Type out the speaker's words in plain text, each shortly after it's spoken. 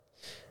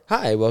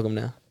Hi, welcome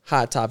to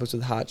Hot Topics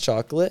with Hot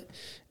Chocolate.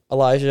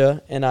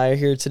 Elijah and I are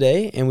here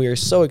today, and we are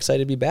so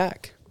excited to be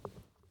back.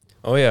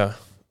 Oh yeah,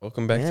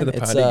 welcome back to the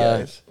potty,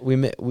 guys.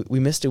 We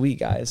missed a week,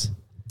 guys.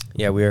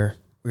 Yeah, we're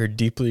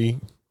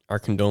deeply. Our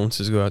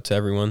condolences go out to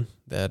everyone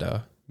that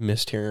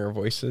missed hearing our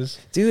voices.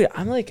 Dude,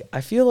 I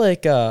feel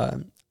like I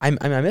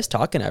miss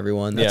talking to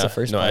everyone. That's the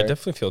first part. I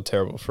definitely feel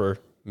terrible for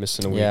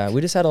missing a week. Yeah,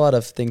 we just had a lot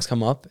of things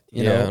come up.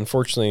 You know,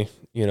 unfortunately,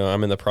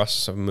 I'm in the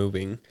process of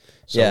moving,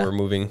 so we're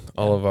moving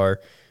all of our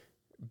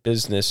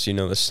business.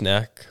 The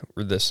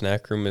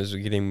snack room is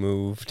getting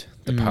moved.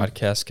 The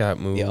podcast got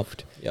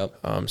moved.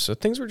 Yep. So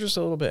things were just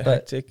a little bit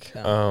hectic.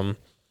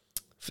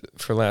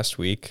 For last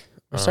week.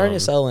 We're starting to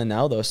settle in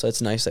now, though, so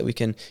it's nice that we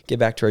can get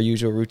back to our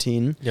usual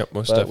routine. Yep,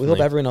 most but definitely. We hope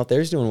everyone out there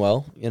is doing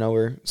well.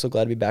 We're so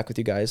glad to be back with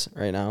you guys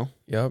right now.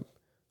 Yep.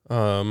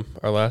 Our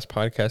last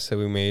podcast that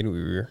we made,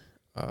 we were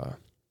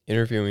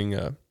interviewing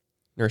a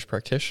nurse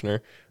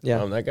practitioner.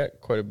 Yeah. That got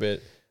quite a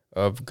bit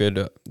of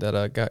good.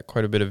 Got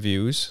quite a bit of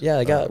views. Yeah,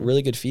 I got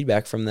really good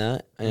feedback from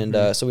that,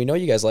 and so we know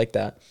you guys like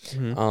that.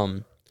 Mm-hmm.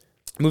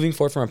 Moving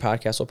forward from our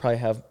podcast, we'll probably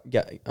have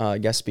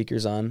guest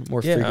speakers on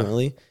more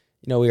frequently.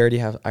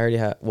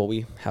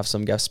 We have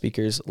some guest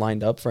speakers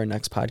lined up for our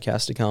next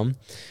podcast to come.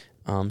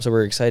 So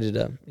we're excited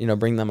to,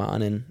 bring them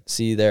on and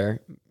see their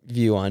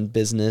view on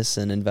business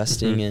and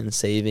investing and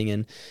saving.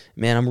 And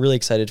man, I'm really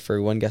excited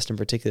for one guest in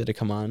particular to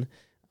come on.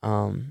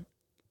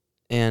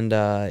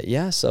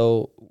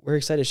 So we're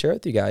excited to share it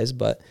with you guys.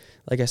 But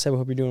like I said, we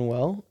hope you're doing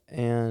well.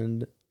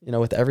 And,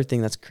 with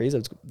everything that's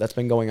crazy that's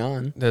been going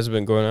on. That's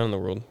been going on in the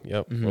world.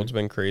 Yep. World's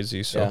been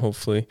crazy. So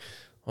hopefully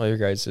all your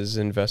guys'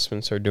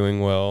 investments are doing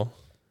well.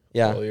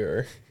 Yeah. All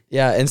your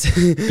and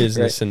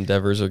business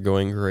endeavors are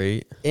going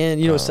great.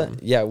 And,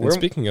 we're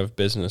speaking of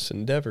business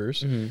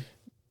endeavors, do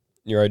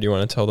you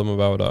want to tell them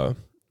about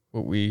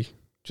what we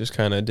just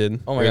kind of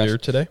did earlier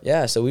today?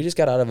 Yeah. So we just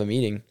got out of a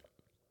meeting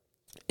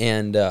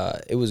and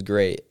it was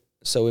great.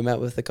 So we met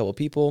with a couple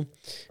people.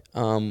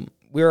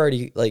 We're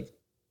already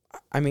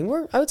I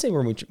would say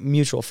we're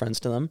mutual friends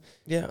to them.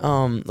 Yeah.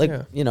 I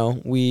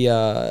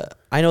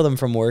know them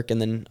from work,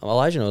 and then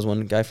Elijah knows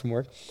one guy from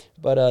work,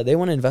 but they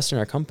want to invest in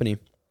our company.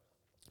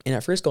 And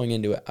at first going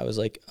into it, I was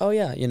like, oh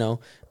yeah, we don't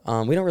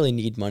really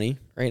need money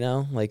right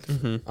now.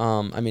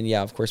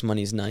 Of course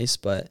money's nice,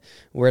 but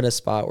we're at a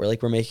spot where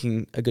we're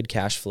making a good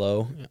cash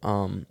flow.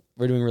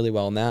 We're doing really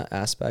well in that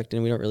aspect,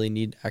 and we don't really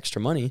need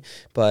extra money,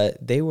 but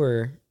they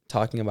were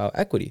talking about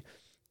equity,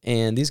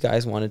 and these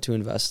guys wanted to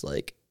invest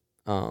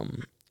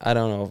I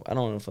don't know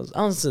if I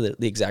don't say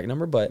the exact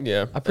number, but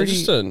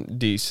just a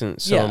decent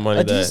sum of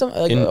money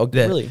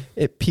really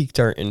it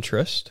piqued our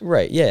interest.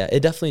 Right. Yeah,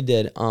 it definitely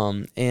did.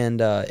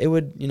 It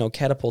would,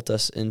 catapult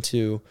us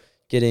into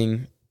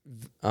getting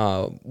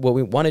what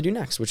we want to do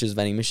next, which is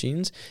vending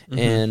machines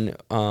and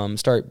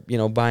start,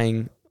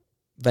 buying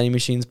vending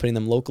machines, putting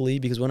them locally,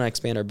 because we want to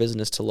expand our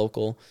business to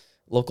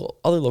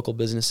other local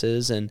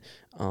businesses and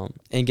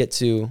get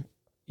to,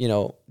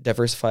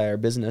 diversify our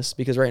business,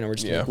 because right now we're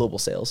just doing global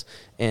sales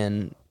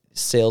and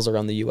sales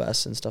around the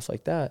U.S. and stuff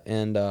like that.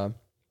 And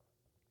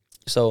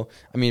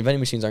vending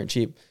machines aren't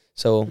cheap.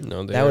 So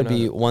that would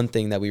be one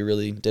thing that we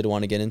really did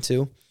want to get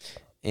into.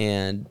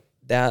 And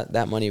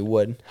that money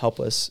would help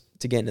us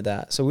to get into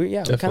that. So we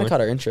kind of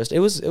caught our interest. It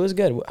was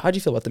good. How'd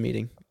you feel about the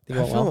meeting?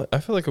 I feel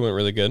like it went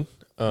really good.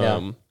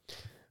 I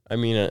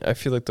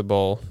feel like the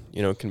ball,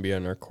 can be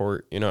on our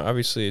court.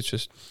 Obviously it's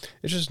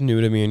just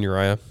new to me and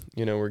Uriah.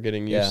 We're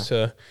getting used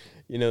to,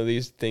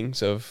 these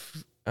things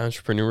of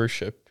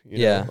entrepreneurship,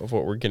 of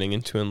what we're getting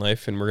into in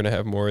life, and we're going to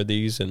have more of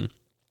these and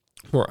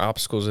more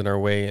obstacles in our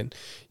way, and,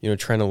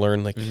 trying to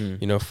learn,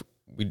 if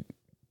we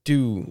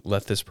do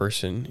let this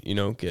person,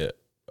 get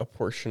a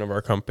portion of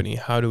our company,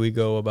 how do we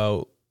go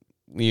about,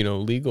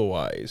 legal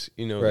wise,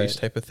 these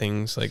type of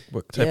things, like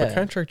what type of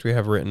contract we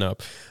have written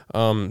up.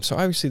 So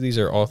obviously these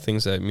are all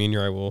things that me and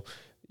Uriah will,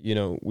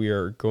 we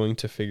are going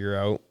to figure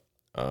out,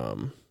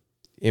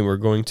 and we're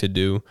going to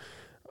do,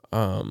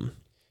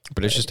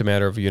 but it's just a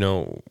matter of,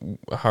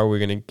 how are we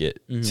going to get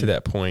to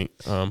that point?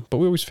 But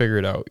we always figure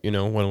it out,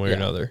 one way or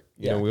another.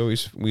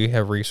 We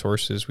have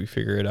resources, we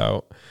figure it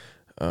out.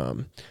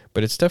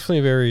 But it's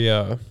definitely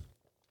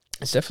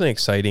it's definitely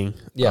exciting.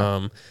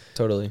 Yeah,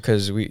 totally.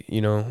 Because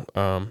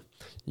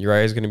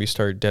Uriah is going to be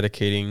start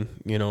dedicating,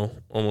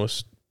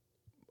 almost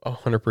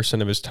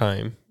 100% of his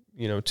time,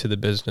 to the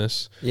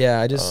business.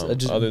 Yeah, I just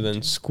other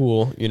than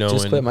school,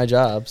 just quit my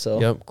job.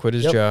 So quit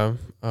his job.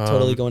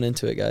 Totally going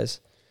into it,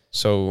 guys.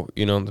 So,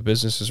 the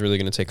business is really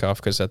going to take off,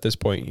 because at this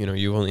point,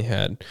 you've only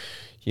had,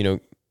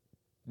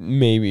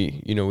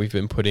 maybe, we've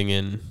been putting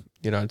in,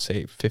 I'd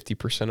say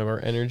 50% of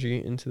our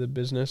energy into the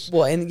business.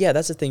 Well, and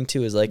that's the thing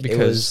too, is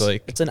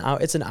it's an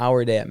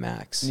hour a day at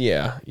max.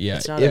 Yeah.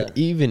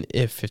 Even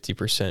if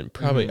 50%,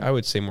 probably I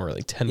would say more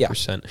like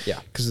 10%.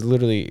 Yeah. Because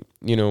literally,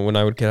 when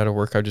I would get out of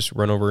work, I'd just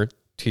run over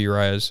to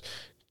Uriah's,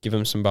 give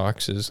him some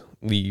boxes,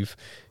 leave,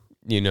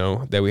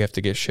 that we have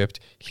to get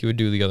shipped. He would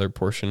do the other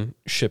portion,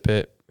 ship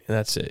it. And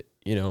that's it.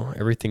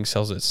 Everything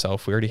sells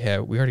itself. We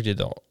already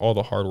did all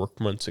the hard work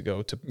months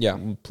ago to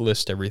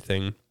list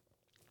everything.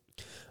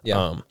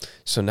 Yeah.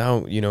 So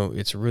now,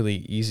 it's really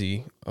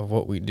easy of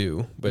what we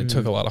do, but it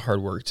took a lot of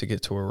hard work to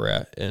get to where we're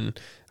at. And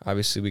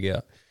obviously we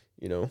got,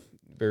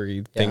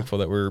 very thankful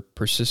that we're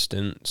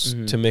persistent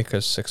to make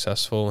us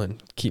successful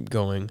and keep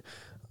going.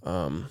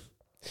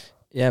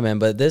 Yeah, man.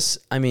 But this,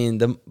 I mean,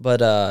 it's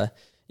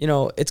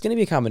going to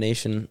be a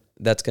combination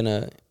that's going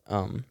to,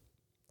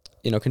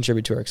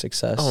 contribute to our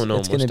success. Oh no,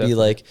 it's going to be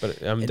like,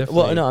 but I'm definitely.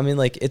 Well, no, I mean,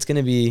 like, it's going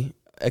to be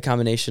a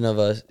combination of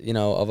us,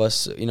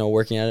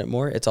 working at it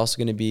more. It's also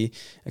going to be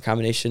a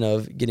combination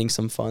of getting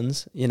some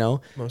funds,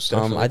 Most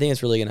definitely. I think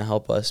it's really going to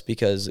help us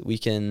because we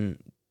can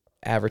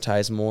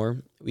advertise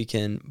more. We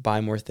can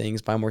buy more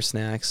things, buy more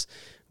snacks.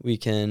 We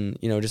can,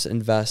 just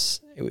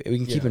invest. We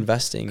can keep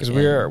investing. Because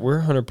we're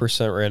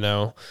 100% right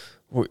now.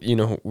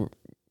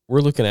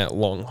 We're looking at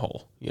long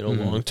haul,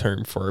 long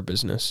term for our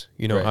business.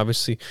 Right.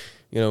 Obviously,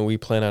 we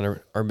plan on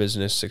our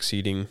business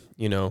succeeding,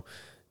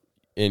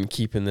 and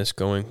keeping this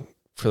going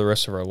for the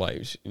rest of our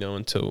lives,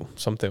 until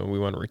something we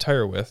want to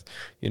retire with,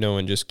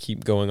 and just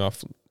keep going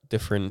off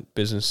different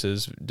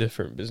businesses,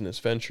 different business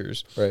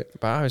ventures. Right.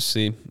 But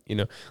obviously,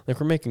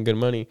 we're making good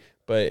money,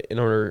 but in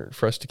order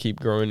for us to keep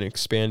growing and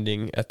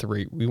expanding at the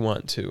rate we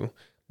want to,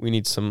 we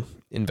need some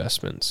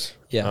investments.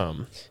 Yeah.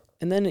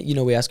 And then,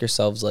 we ask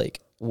ourselves, like,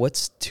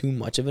 what's too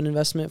much of an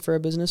investment for our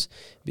business?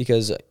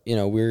 Because,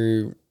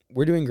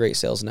 we're doing great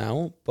sales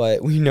now,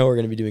 but we know we're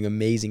going to be doing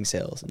amazing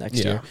sales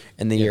next year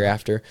and the year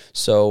after.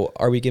 So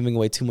are we giving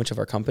away too much of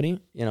our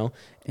company,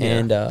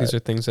 And these are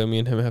things that me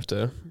and him have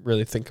to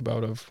really think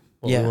about of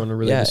what we want to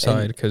really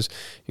decide. Because,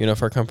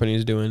 if our company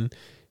is doing,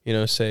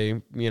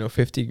 say,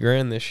 50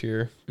 grand this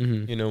year,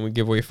 we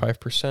give away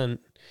 5%,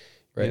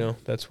 right.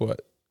 That's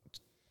what?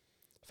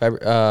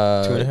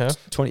 2.5?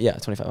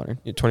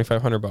 2,500.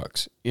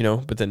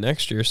 $2,500, but the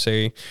next year,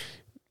 say,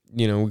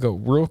 we go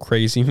real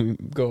crazy, we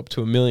go up to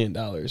 $1 million,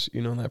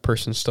 and that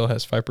person still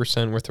has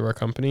 5% worth of our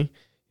company,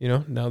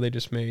 now they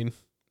just made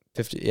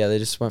 50. Yeah. They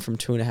just went from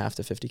 2.5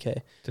 to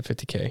 50K. To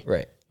 50K.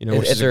 Right.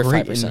 Which is a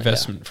great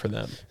investment for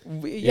them.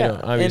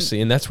 Obviously.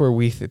 And that's where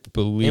we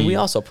believe. And we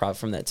also profit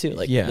from that too.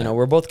 Like,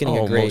 we're both getting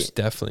a great. Most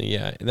definitely.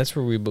 Yeah. And that's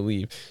where we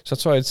believe. So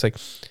that's why it's like,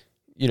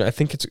 I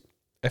think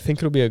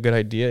it'll be a good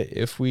idea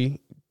if we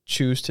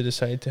choose to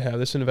decide to have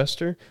this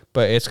investor,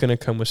 but it's going to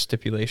come with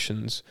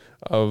stipulations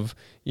of,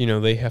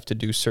 they have to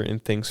do certain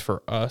things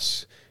for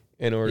us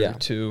in order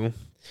to,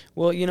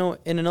 well,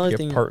 and another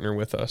thing, partner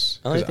with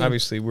us. Because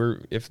obviously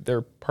if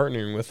they're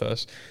partnering with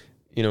us,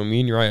 me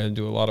and Uriah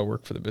do a lot of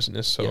work for the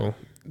business. So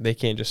they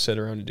can't just sit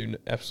around and do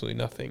absolutely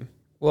nothing.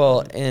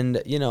 Well, and,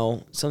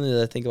 something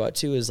that I think about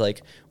too is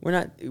like,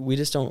 we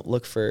just don't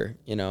look for,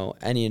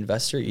 any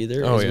investor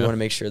either. We want to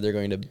make sure they're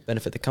going to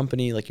benefit the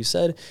company. Like you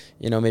said,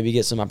 maybe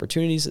get some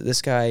opportunities.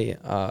 This guy,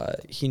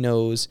 he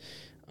knows,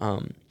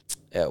 one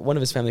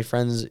of his family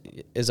friends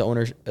is the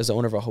owner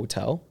of a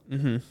hotel.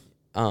 Mm-hmm.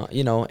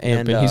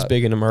 And but he's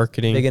big into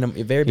marketing.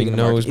 Very big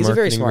into marketing. He's a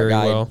very smart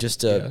guy, well.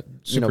 just to,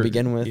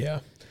 begin with.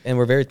 Yeah. And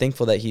we're very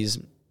thankful that he's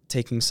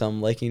taking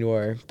some liking to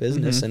our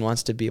business and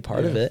wants to be a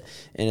part of it,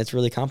 and it's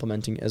really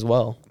complimenting as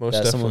well. Most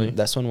definitely.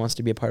 Someone wants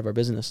to be a part of our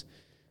business,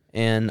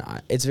 and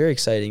it's very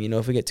exciting.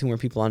 If we get 2 more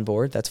people on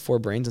board, that's 4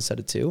 brains instead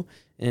of 2.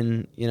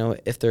 And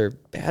if they're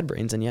bad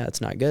brains, then it's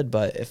not good.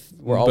 But if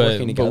we're all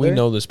working together, but we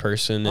know this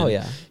person.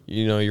 And,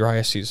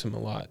 Uriah sees him a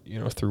lot,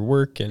 through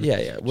work and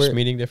just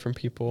meeting different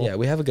people. Yeah,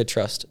 we have a good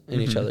trust in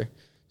each other,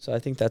 so I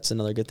think that's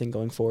another good thing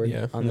going forward.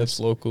 Yeah, on this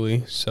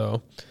locally,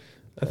 so.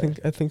 I think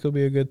it'll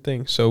be a good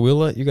thing. So we'll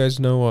let you guys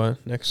know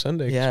next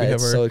Sunday. Yeah,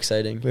 it's so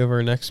exciting. We have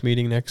our next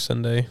meeting next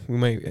Sunday. We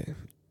might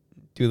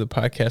do the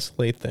podcast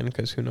late then,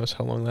 because who knows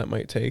how long that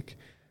might take,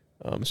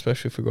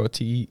 especially if we go out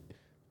to eat.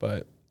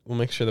 But we'll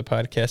make sure the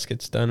podcast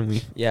gets done. And we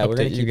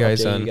update you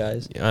guys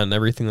on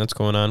everything that's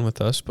going on with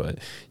us. But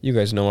you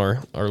guys know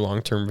our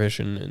long-term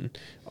vision and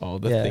all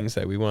the things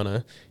that we want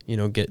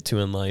to get to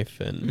in life.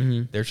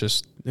 And there's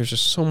just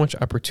so much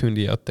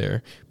opportunity out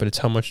there. But it's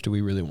how much do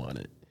we really want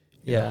it?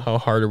 How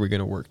hard are we going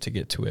to work to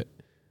get to it?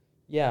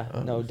 Yeah,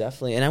 no,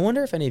 definitely. And I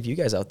wonder if any of you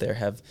guys out there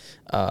have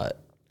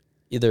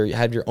either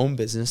had your own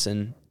business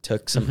and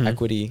took some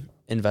equity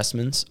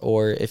investments,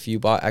 or if you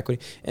bought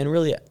equity. And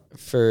really,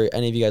 for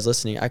any of you guys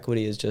listening,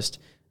 equity is just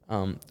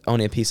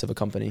owning a piece of a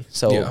company.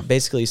 So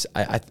basically,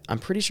 I'm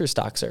pretty sure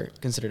stocks are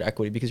considered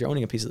equity because you're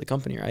owning a piece of the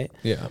company, right?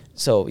 Yeah.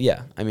 So,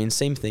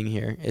 same thing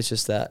here. It's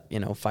just that,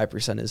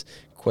 5% is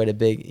quite a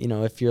big,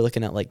 if you're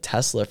looking at like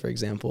Tesla, for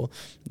example,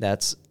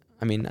 that's,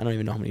 I don't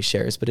even know how many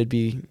shares, but it'd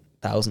be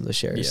thousands of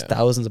shares,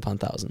 thousands upon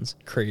thousands.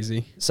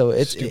 Crazy. So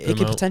it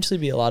could potentially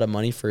be a lot of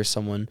money for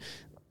someone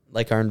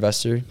like our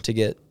investor to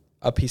get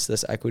a piece of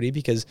this equity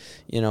because,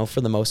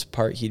 for the most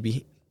part, he'd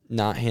be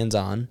not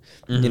hands-on,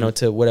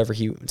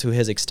 to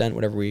his extent,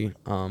 whatever we,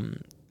 put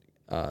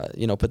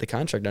the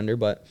contract under.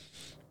 But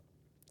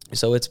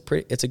so it's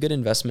a good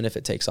investment if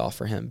it takes off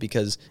for him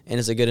and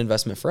it's a good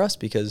investment for us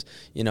because,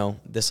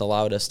 this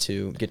allowed us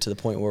to get to the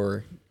point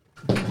where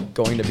we're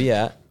going to be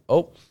at.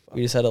 Oh,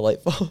 we just had a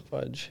light bulb.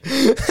 Fudge.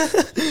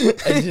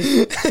 I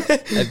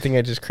think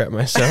I just crapped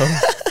myself.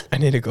 I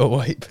need to go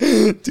wipe.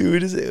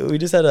 Dude, we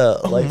just had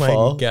a light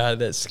fall. Oh my God,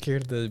 that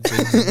scared the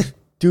big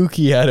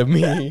dookie out of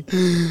me.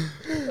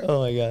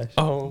 Oh my gosh.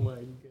 Oh my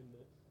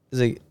goodness.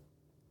 It's like,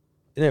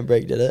 it didn't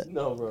break, did it?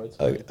 No, bro, it's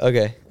fine.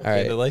 Okay. All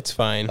right. The light's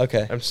fine.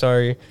 Okay. I'm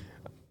sorry.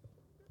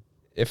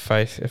 If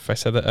I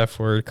said the F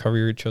word, cover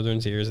your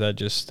children's ears. That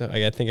just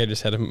I think I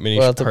just had a mini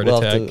heart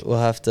attack. We'll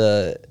have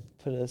to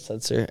put a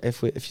sensor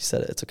if you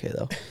said it. It's okay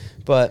though.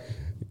 But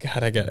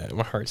God, I got it.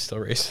 My heart's still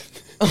racing.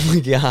 Oh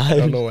my God. I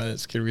don't know why that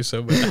scared me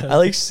so bad. I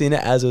like seeing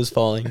it as it was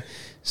falling.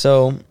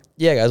 So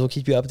yeah, guys, we'll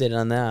keep you updated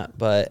on that.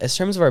 But as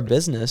terms of our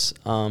business,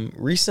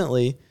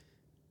 recently,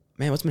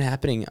 man, what's been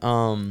happening?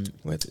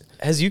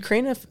 Has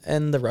Ukraine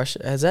and the Russia,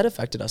 has that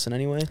affected us in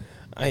any way?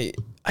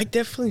 I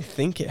definitely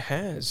think it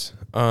has.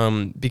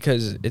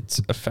 Because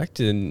it's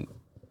affected.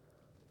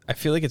 I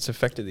feel like it's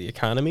affected the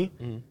economy.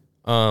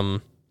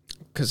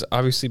 Because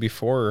obviously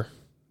before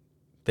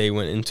they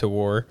went into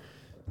war,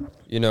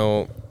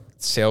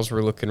 sales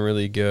were looking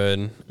really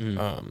good.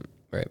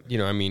 Right.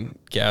 I mean,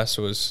 gas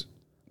was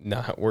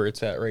not where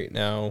it's at right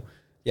now.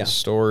 Yeah. The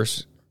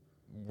stores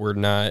were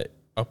not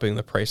upping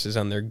the prices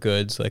on their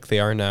goods like they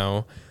are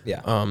now.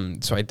 Yeah.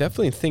 So I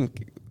definitely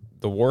think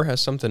the war has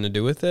something to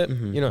do with it.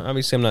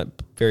 Obviously I'm not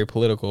very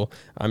political.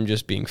 I'm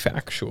just being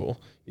factual,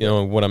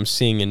 what I'm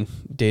seeing in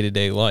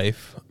day-to-day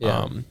life.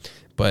 Yeah.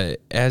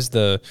 But as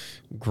the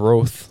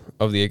growth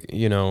of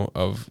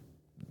of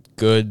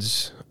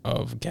goods,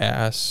 of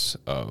gas,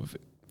 of,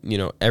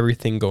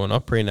 everything going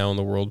up right now in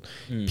the world,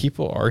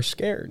 people are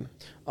scared.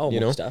 Oh,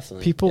 most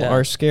definitely. People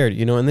are scared,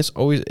 and it's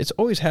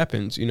always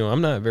happens.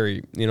 I'm not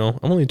very, I'm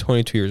only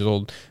 22 years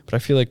old, but I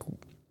feel like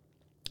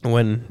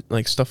when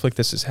stuff like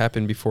this has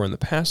happened before in the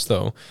past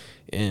though,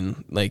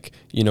 and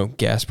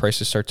gas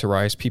prices start to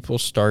rise, people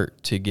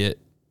start to get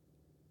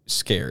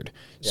scared.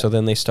 So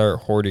then they start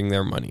hoarding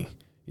their money.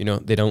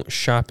 They don't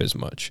shop as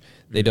much.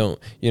 They don't,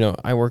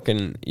 I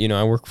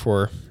work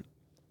for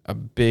a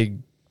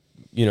big,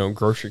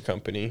 grocery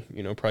company,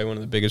 probably one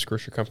of the biggest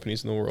grocery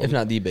companies in the world. If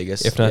not the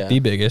biggest. The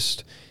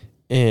biggest.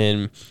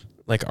 And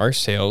our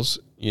sales,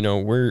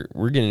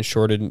 we're getting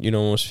shorted,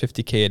 almost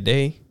 $50K a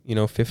day,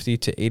 $50,000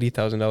 to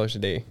 $80,000 a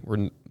day.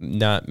 We're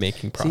not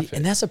making profit. See,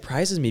 and that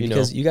surprises me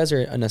because you guys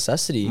are a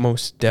necessity.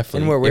 Most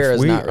definitely. And where if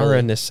we not really. are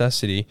a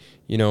necessity,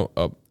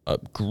 a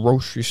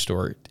grocery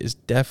store is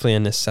definitely a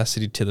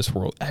necessity to this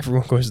world.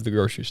 Everyone goes to the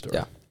grocery store.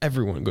 Yeah.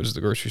 Everyone goes to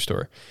the grocery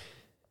store.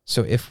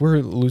 So if we're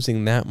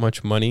losing that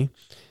much money,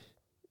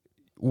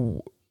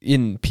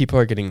 people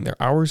are getting their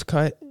hours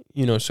cut,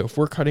 so if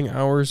we're cutting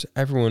hours,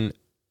 everyone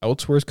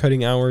elsewhere is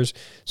cutting hours.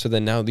 So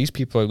then now these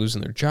people are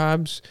losing their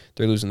jobs,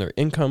 they're losing their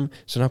income.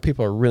 So now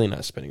people are really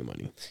not spending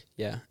money.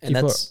 Yeah. And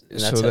that's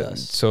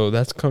so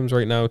that comes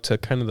right now to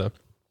kind of the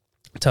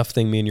tough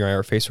thing me and your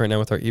are facing right now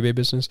with our eBay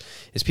business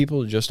is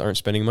people just aren't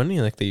spending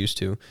money like they used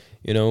to.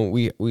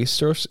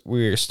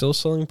 We're still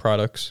selling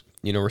products,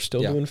 we're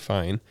still doing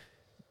fine,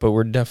 but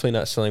we're definitely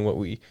not selling what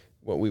we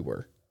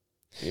were.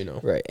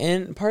 Right.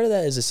 And part of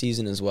that is a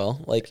season as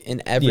well. Like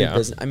in every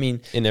business, I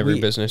mean, in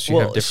every business you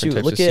have different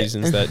types of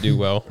seasons that do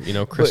well.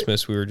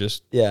 Christmas we were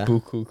just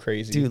buku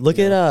crazy. Dude, look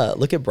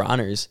at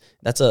Bronner's.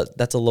 That's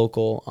a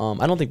local.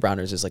 I don't think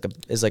Bronner's is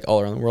like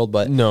all around the world,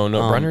 but no,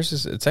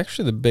 Bronner's it's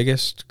actually the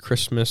biggest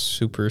Christmas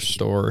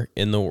superstore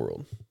in the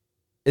world.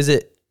 Is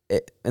it?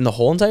 In the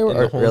whole entire world?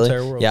 In the whole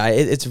entire world. Yeah,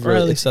 it's really...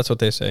 Or at least that's what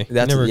they say. You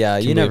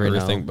never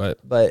know.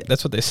 But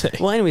that's what they say.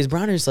 Well, anyways,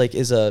 Bronner's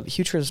is a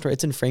huge Christmas store.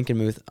 It's in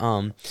Frankenmuth,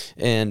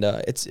 and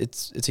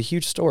it's a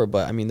huge store.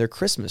 But I mean, they're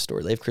Christmas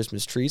store. They have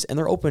Christmas trees, and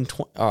they're open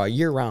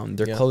year round.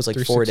 They're closed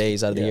 4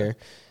 days out of the year,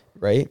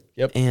 right?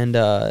 Yep. And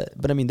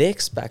but I mean, they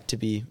expect to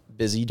be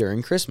busy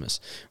during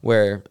Christmas.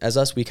 Where as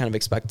us, we kind of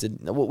expected.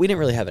 Well, we didn't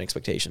really have an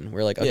expectation.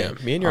 We're like, okay,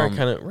 me and you are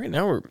kind of right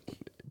now. We're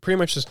pretty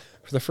much just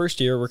for the first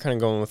year, we're kind of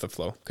going with the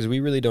flow because we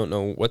really don't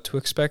know what to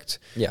expect.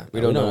 Yeah,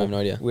 we don't know. I have no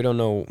idea. We don't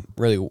know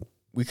really.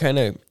 We kind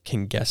of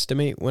can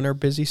guesstimate when our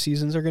busy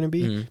seasons are going to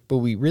be, but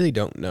we really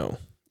don't know.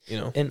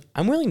 And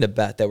I'm willing to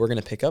bet that we're going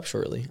to pick up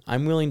shortly.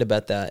 I'm willing to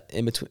bet that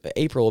in between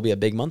April will be a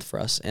big month for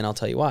us, and I'll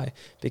tell you why.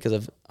 Because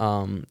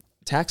of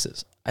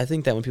taxes. I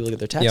think that when people get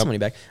their tax money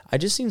back, I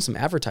just seen some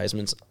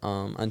advertisements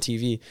on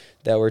TV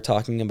that were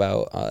talking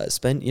about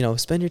spend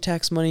your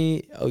tax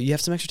money. Oh, you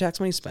have some extra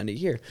tax money, spend it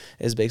here.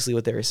 Is basically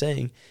what they were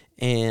saying.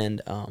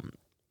 And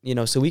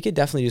so we could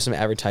definitely do some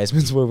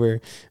advertisements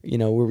where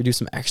we do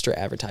some extra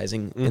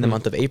advertising in the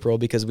month of April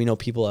because we know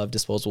people have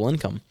disposable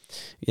income.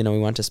 We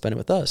want to spend it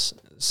with us.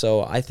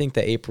 So I think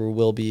that April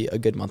will be a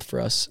good month for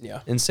us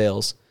in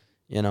sales.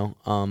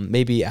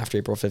 Maybe after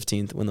April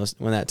 15th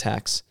when that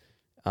tax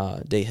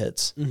day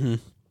hits.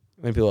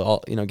 When people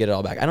all get it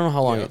all back. I don't know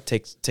how long it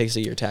takes to get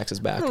your taxes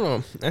back. I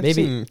don't know.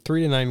 Maybe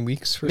 3 to 9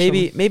 weeks for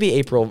maybe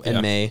April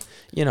and May.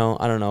 I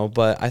don't know,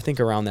 but I think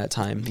around that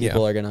time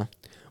people are gonna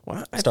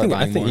start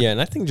buying more.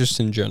 And I think just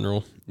in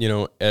general,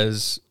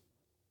 as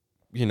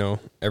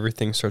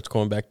everything starts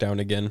going back down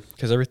again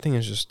because everything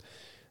is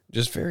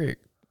just very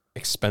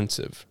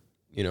expensive.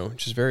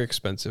 Just very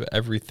expensive.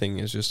 Everything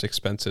is just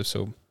expensive.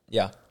 So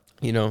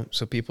You know,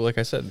 so people, like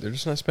I said, they're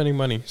just not spending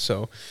money.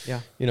 So,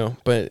 Yeah. you know,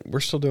 but we're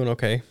still doing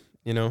okay.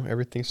 You know,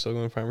 everything's still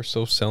going fine. We're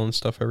still selling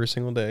stuff every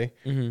single day.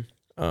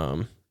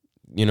 Mm-hmm.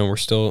 You know, we're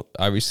still,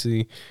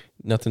 obviously,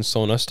 nothing's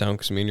slowing us down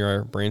because me and you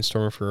are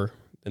brainstorming for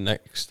the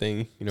next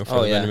thing, you know,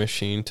 for the vending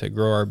machine, to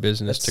grow our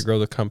business, to grow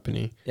the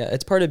company. Yeah,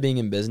 it's part of being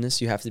in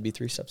business. You have to be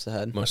 3 steps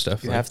ahead. Most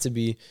definitely. You have to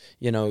be,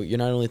 you know, you're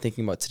not only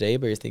thinking about today,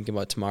 but you're thinking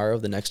about tomorrow,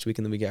 the next week,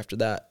 and the week after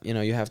that. You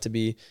know, you have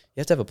to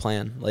have a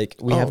plan. Like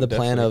we have the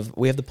plan of,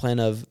 we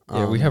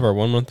have our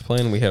 1 month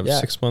plan. We have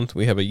 6 month,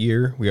 we have a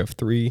year, we have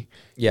 3.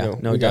 Yeah,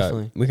 you know,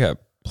 definitely. We got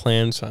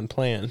plans on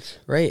plans.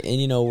 Right.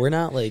 And, you know, we're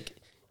not like,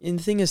 and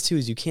the thing is too,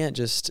 is you can't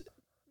just,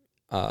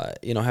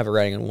 you know, have it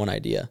riding on one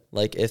idea.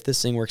 Like if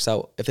this thing works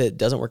out, if it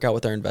doesn't work out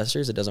with our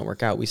investors, it doesn't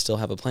work out. We still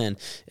have a plan.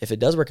 If it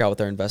does work out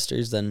with our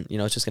investors, then, you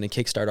know, it's just going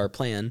to kickstart our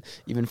plan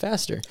even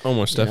faster.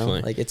 Almost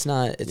definitely. Know?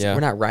 Like we're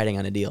not riding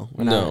on a deal.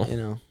 We're not, you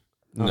know.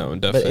 No,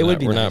 definitely. But it would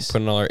be we're not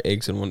putting all our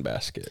eggs in one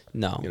basket.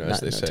 No, you know, as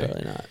they say.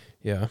 Totally not.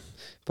 Yeah.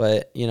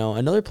 But, you know,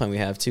 another plan we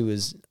have too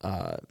is,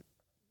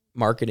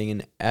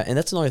 marketing, and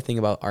that's another thing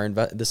about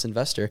this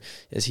investor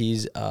is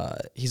he's a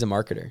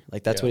marketer.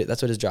 Like that's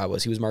what his job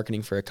was. He was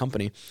marketing for a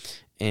company,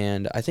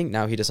 and I think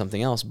now he does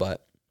something else,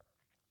 but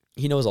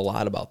he knows a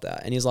lot about that,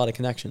 and he has a lot of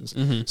connections.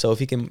 Mm-hmm. So if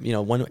he can, you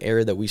know, one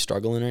area that we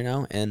struggle in right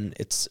now, and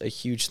it's a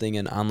huge thing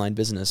in online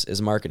business,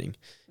 is marketing.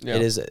 Yeah.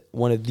 It is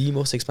one of the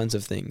most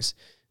expensive things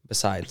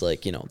besides,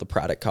 like, you know, the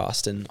product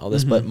cost and all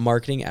this, but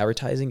marketing,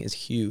 advertising is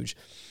huge.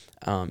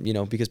 You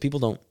know, because people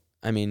don't.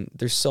 I mean,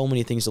 there's so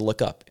many things to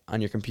look up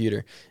on your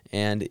computer.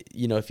 And,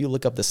 you know, if you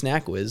look up the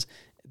Snack Whiz,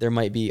 there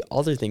might be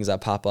other things that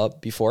pop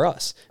up before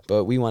us,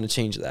 but we want to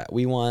change that.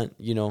 We want,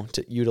 you know,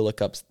 you to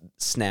look up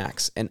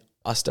snacks and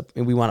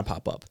we want to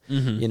pop up.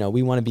 Mm-hmm. You know,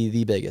 we want to be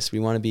the biggest. We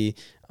want to be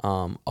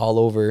all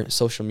over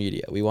social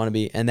media. We want to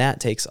be, and that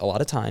takes a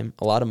lot of time,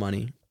 a lot of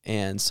money,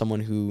 and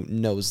someone who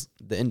knows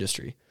the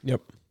industry.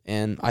 Yep.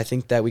 And I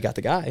think that we got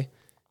the guy,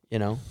 you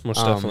know.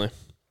 Most definitely.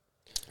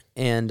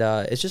 And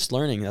it's just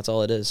learning. That's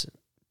all it is.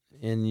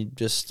 And you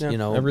just, you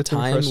know,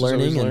 time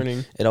learning,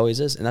 and it always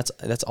is. And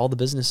that's all the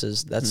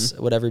businesses. That's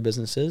what every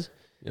business is.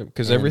 Yeah,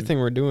 because everything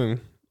we're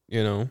doing,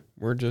 you know,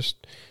 we're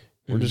just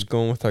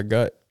going with our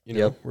gut. You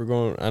know, we're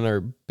going on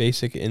our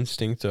basic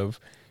instinct of,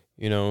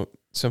 you know,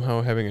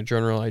 somehow having a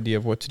general idea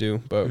of what to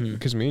do. But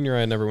because me and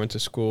Uriah never went to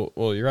school.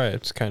 Well, Uriah,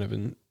 it's kind of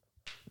in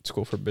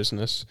school for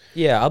business.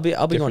 Yeah, I'll be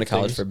going to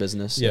college for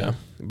business. Yeah,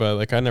 but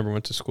like I never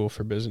went to school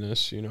for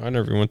business. You know, I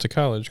never went to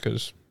college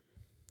because.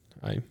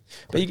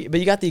 But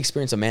you got the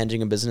experience of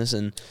managing a business,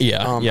 and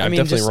I've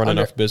definitely run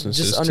enough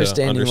businesses to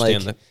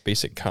understand the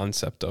basic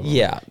concept of them.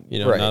 Yeah, you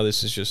know, now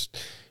this is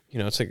just, you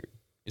know,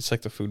 it's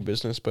like the food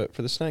business, but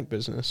for the snack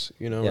business,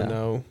 you know, and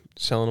now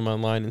selling them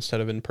online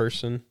instead of in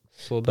person.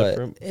 It's a little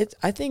different.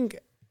 I think,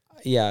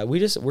 we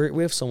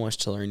have so much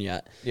to learn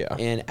yet. Yeah,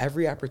 and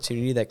every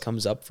opportunity that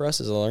comes up for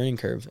us is a learning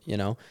curve. You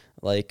know,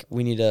 like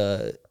we need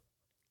to.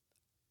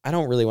 I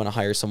don't really want to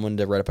hire someone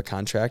to write up a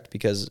contract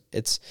because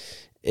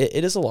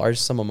it is a large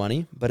sum of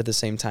money, but at the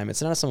same time,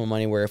 it's not a sum of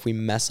money where if we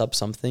mess up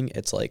something,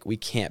 it's like we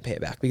can't pay it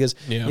back because,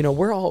 you know,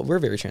 we're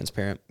very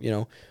transparent. You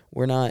know,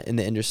 we're not in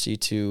the industry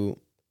to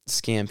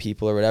scam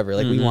people or whatever.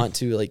 Like we want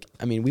to, like,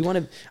 I mean, we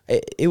want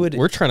to,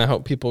 we're trying to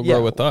help people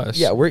grow with us.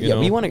 Yeah. We're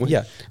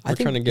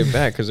trying to give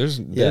back because there's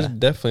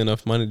definitely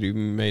enough money to be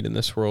made in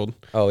this world.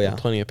 Oh yeah.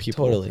 Plenty of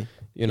people. Totally.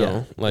 You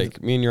know,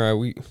 like me and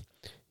Uriah,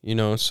 you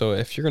know, so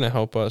if you're going to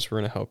help us, we're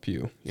going to help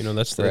you. You know,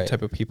 that's the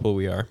type of people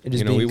we are. It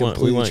is, you know, we want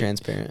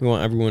transparent. We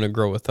want everyone to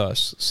grow with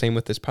us. Same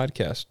with this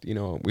podcast. You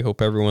know, we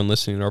hope everyone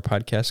listening to our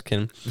podcast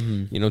can,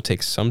 you know,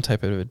 take some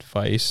type of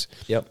advice,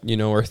 you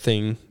know, or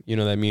thing, you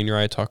know, that me and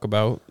Uriah talk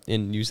about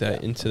and use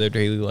that into their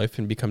daily life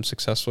and become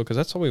successful. Because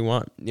that's all we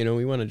want. You know,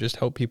 we want to just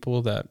help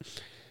people that,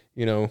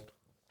 you know,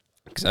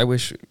 because I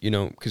wish, you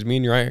know, because me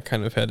and Uriah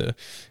kind of had to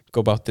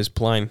go about this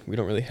blind. We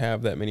don't really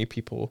have that many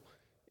people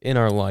in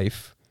our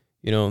life,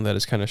 you know, that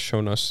has kind of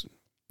shown us,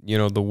 you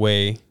know, the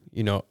way,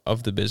 you know,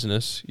 of the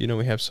business. You know,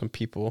 we have some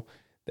people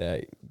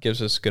that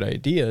gives us good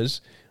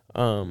ideas,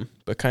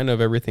 but kind of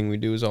everything we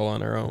do is all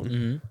on our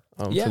own,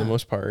 for the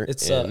most part.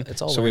 It's all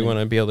so learning. We want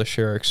to be able to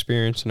share our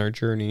experience and our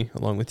journey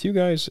along with you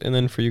guys, and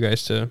then for you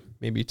guys to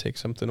maybe take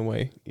something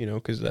away, you know,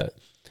 because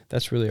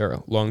that's really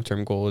our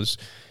long-term goal is,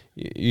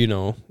 you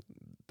know,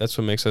 that's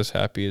what makes us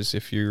happy is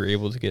if you're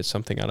able to get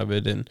something out of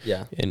it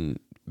and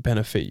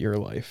benefit your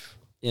life.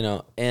 You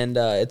know, and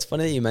it's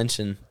funny that you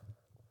mention,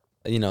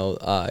 you know,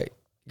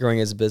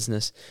 growing as a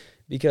business,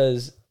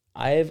 because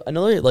I have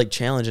another like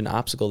challenge and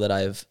obstacle that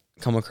I've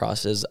come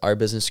across as our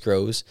business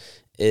grows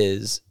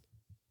is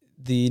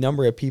the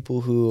number of people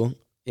who,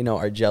 you know,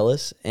 are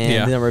jealous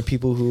and the number of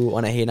people who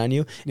want to hate on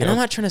you. And I'm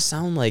not trying to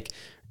sound like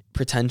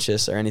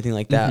pretentious or anything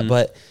like that,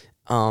 but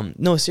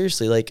no,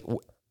 seriously, like,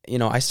 you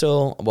know,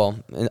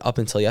 up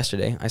until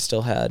yesterday, I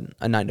still had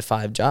a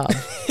 9-to-5 job.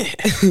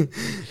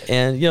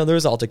 And, you know, there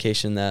was an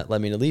altercation that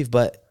led me to leave,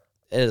 but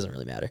it doesn't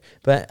really matter.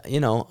 But, you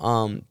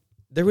know,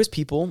 there was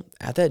people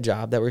at that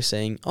job that were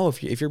saying, oh,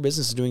 if your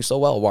business is doing so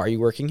well, why are you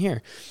working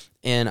here?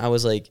 And I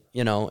was like,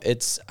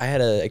 I had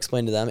to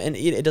explain to them, and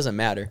it doesn't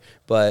matter.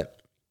 But,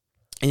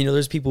 and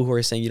there's people who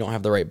are saying you don't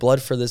have the right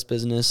blood for this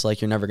business.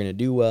 Like, you're never going to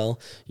do well.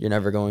 You're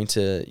never going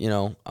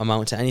to,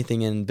 amount to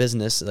anything in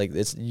business. Like,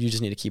 you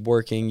just need to keep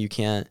working.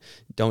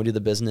 Don't do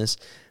the business.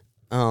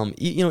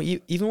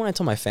 Even when I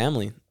told my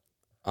family,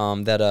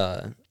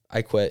 that,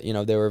 I quit,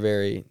 they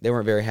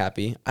weren't very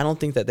happy. I don't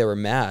think that they were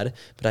mad,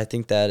 but I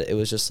think that it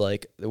was just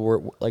like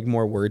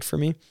more word for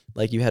me.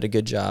 Like, you had a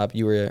good job,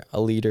 you were a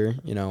leader,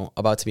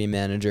 about to be a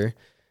manager.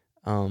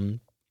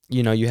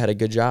 You had a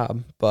good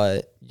job,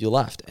 but you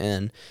left.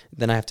 And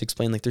then I have to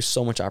explain, like, there's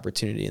so much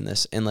opportunity in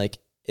this. And like,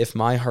 if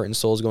my heart and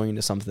soul is going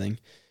into something,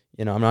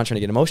 I'm not trying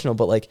to get emotional,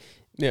 but like,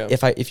 yeah,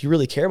 if you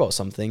really care about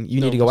something,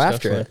 you need to go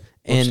after it.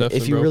 And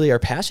if you really are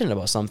passionate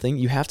about something,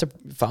 you have to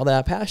follow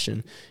that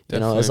passion.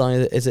 Definitely. As long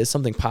as it's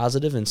something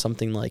positive and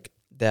something like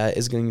that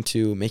is going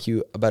to make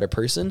you a better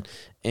person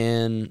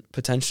and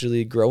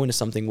potentially grow into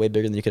something way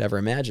bigger than you could ever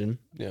imagine.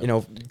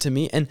 Yeah. To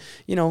me, and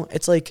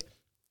it's like,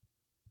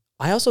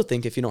 I also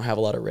think if you don't have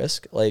a lot of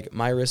risk, like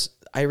my risk,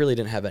 I really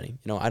didn't have any.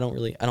 I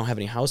don't have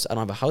any house. I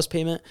don't have a house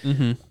payment.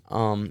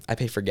 Mm-hmm. I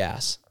pay for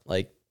gas.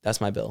 Like, that's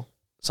my bill.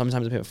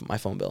 Sometimes I pay for my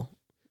phone bill.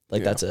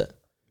 Like, that's it.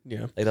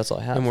 Yeah. Like, that's all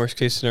I have. And worst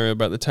case scenario,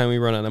 by the time we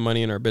run out of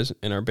money in our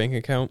bank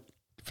account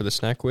for the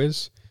Snack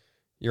Whiz,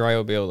 Uriah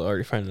will be able to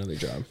already find another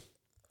job.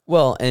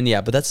 Well, and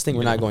yeah, but that's the thing,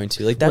 we're not going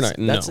to. Like, that's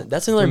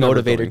another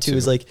motivator too,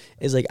 is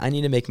like I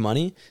need to make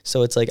money.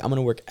 So it's like, I'm going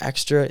to work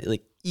extra,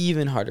 like,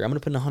 even harder. I'm going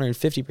to put in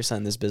 150%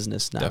 in this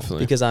business now.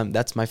 Definitely. Because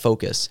that's my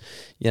focus,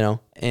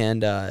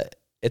 and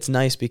it's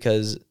nice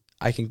because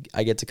I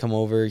get to come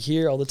over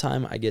here all the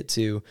time. I get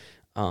to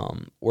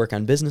work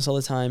on business all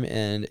the time.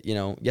 And,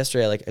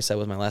 yesterday, like I said,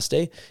 was my last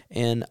day.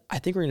 And I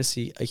think we're going to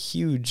see a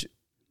huge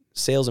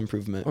sales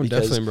improvement. Oh,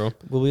 definitely, bro.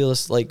 We'll be able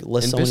to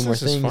list so many more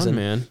things. Fun,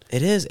 man.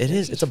 It is.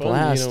 It's a fun,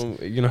 blast.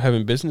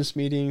 Having business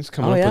meetings,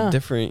 coming up with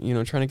different,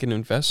 trying to get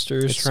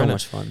investors. It's so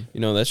much fun.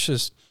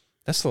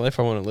 That's the life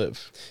I want to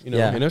live.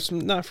 And it's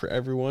not for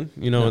everyone,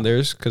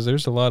 because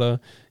there's a lot of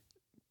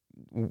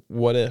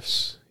what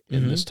ifs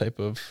in this type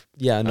of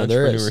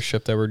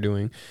entrepreneurship that we're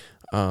doing.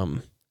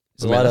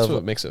 That's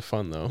what makes it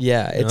fun, though.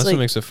 Yeah, that's what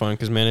makes it fun,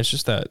 because, man, it's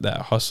just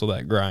that hustle,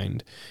 that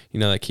grind,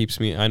 that keeps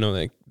me. I know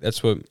that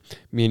that's what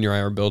me and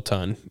Uriah are built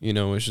on.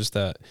 It's just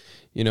that,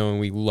 and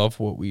we love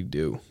what we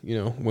do.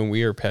 When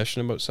we are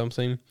passionate about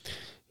something,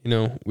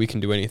 we can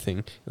do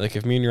anything. Like,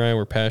 if me and Uriah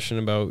were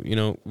passionate about,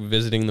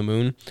 visiting the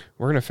moon,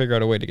 we're gonna figure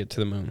out a way to get to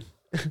the moon.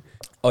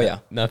 Oh yeah,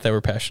 not that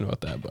we're passionate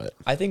about that, but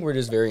I think we're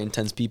just very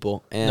intense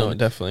people. And no,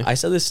 definitely. I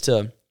said this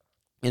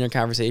in a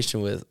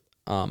conversation with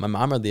my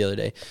mom the other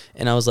day,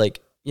 and I was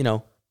like,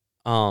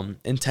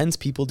 intense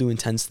people do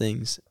intense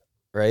things,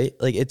 right?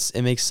 Like,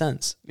 it makes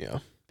sense. Yeah.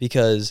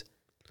 Because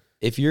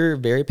if you're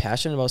very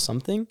passionate about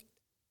something,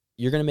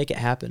 you're going to make it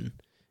happen.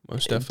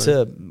 Most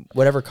definitely. To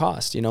whatever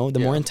cost, the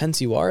more intense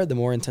you are, the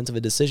more intense of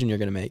a decision you're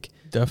going to make.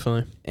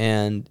 Definitely.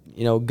 And,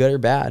 good or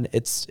bad,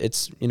 it's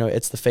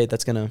the fate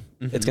that's going to,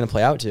 it's going to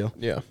play out too.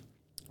 Yeah.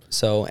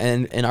 So,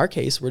 and in our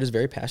case, we're just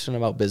very passionate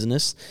about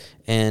business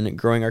and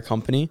growing our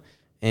company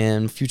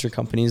and future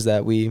companies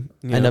that we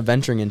end up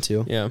venturing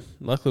into. Yeah.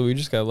 Luckily, we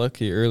just got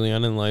lucky early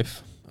on in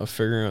life of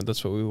figuring out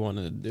that's what we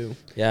wanted to do.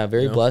 Yeah,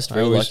 very blessed,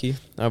 very lucky.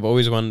 I've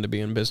always wanted to be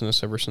in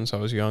business ever since I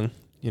was young.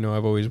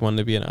 I've always wanted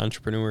to be an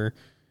entrepreneur,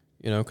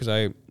 because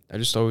I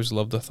just always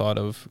loved the thought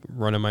of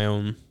running my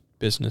own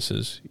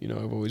businesses.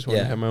 I've always wanted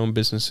to have my own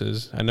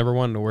businesses. I never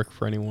wanted to work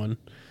for anyone,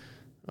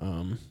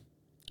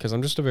 because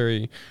I'm just a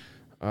very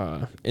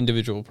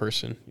individual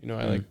person.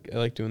 I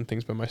like doing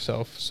things by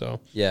myself.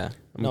 So yeah,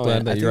 I'm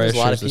glad that Uriah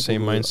shares the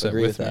same mindset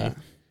with me.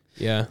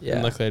 Yeah.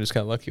 And luckily I just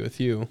got lucky with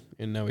you,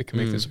 and now we can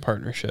make this a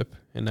partnership,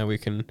 and now we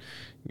can,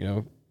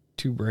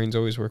 two brains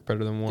always work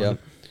better than one. Yep.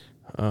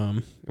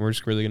 And we're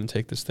just really going to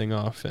take this thing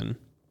off, and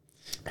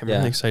I'm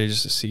really excited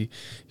just to see,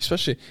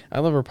 especially, I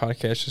love our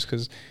podcast just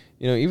because,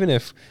 even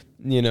if,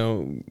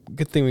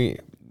 good thing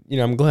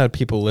I'm glad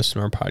people listen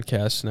to our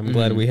podcast, and I'm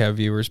glad we have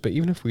viewers, but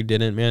even if we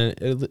didn't, man,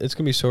 it's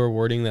going to be so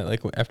rewarding that,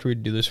 like, after we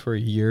do this for a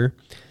year,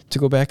 to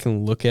go back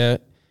and look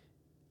at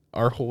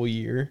our whole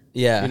year.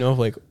 Yeah.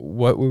 Like,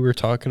 what we were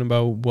talking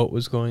about, what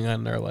was going on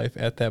in our life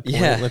at that point.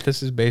 Yeah. Like,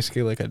 this is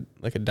basically like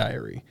a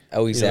diary.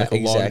 Oh, exactly.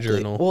 Like a long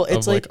journal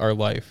of like our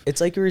life. It's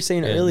like we were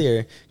saying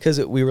earlier,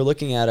 because we were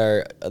looking at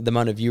the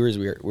amount of viewers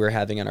we were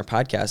having on our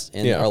podcast,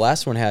 and our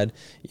last one had,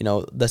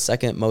 the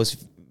second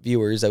most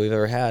viewers that we've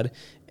ever had.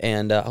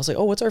 And I was like,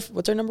 oh, what's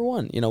our number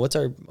one? What's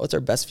our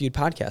best viewed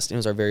podcast? And it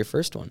was our very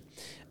first one.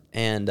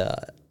 And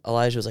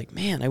Elijah was like,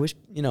 man, I wish,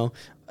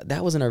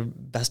 that wasn't our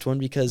best one,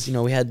 because,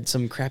 we had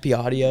some crappy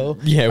audio.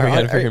 Yeah, we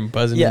had a freaking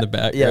buzzing in the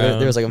background. Yeah,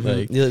 there was like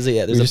there's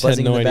a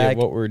buzzing in the back.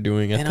 What we were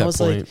doing at that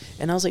point.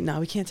 And I was like, no,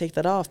 we can't take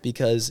that off,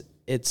 because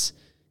it's,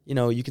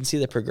 you can see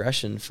the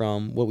progression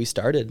from what we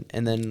started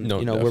and then,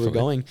 where we're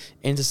going.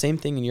 And it's the same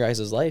thing in your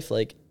guys' life.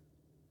 Like,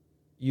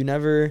 You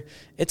never,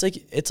 it's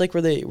like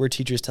where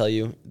teachers tell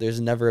you there's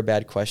never a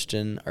bad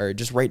question, or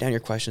just write down your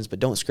questions, but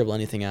don't scribble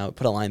anything out,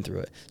 put a line through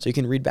it so you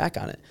can read back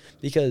on it,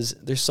 because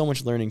there's so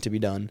much learning to be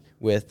done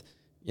with,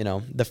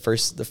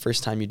 the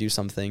first time you do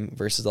something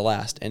versus the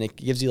last. And it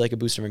gives you like a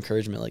boost of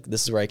encouragement. Like,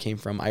 this is where I came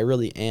from. I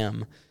really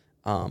am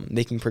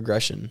making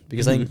progression,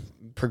 because I think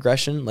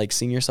progression, like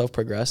seeing yourself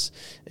progress,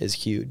 is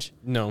huge.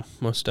 No,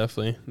 most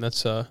definitely. That's,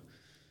 so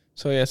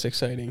yeah, it's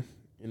exciting.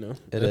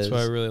 That's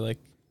why I really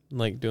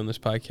like doing this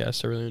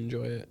podcast. I really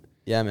enjoy it.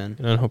 Yeah, man.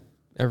 And I hope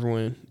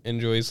everyone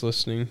enjoys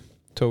listening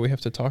to what we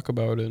have to talk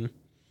about. And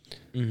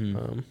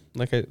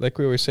like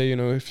we always say,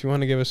 if you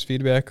want to give us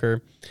feedback,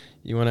 or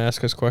you want to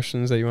ask us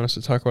questions that you want us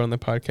to talk about on the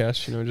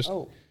podcast, just.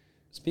 Oh,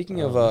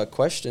 speaking of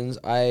questions,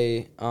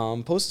 I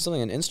posted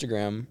something on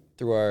Instagram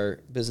through our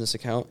business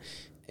account,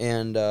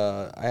 and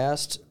I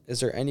asked, is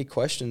there any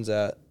questions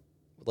that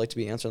would like to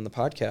be answered on the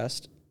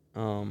podcast?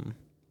 Oh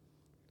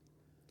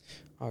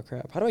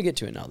crap! How do I get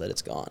to it now that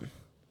it's gone?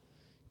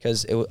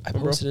 Because I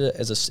posted it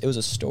it was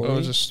a story. Oh, it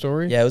was a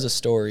story? Yeah, it was a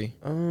story.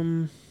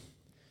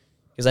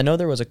 Because I know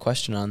there was a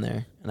question on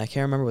there, and I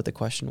can't remember what the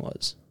question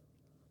was.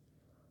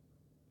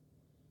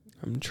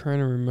 I'm trying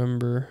to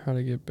remember how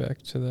to get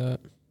back to that.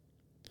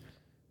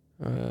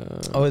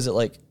 Is it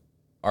like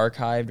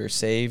archived or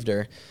saved,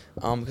 or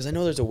because I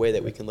know there's a way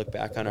that we can look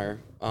back on our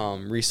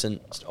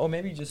recent.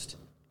 Maybe just.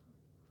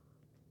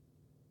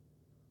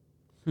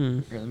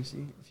 Here, let me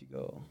see if you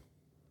go.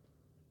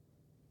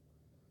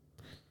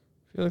 I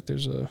feel like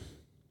there's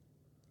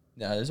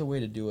a way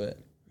to do it.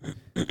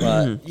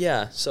 But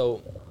yeah,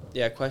 so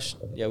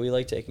we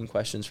like taking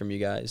questions from you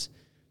guys.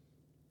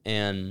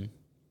 And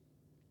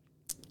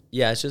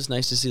yeah, it's just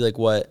nice to see like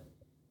what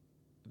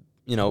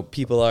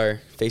people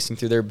are facing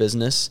through their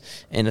business,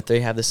 and if they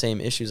have the same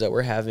issues that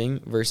we're having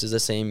versus the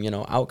same,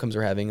 outcomes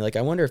we're having. Like,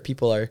 I wonder if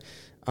people are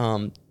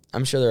I'm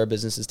sure there are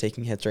businesses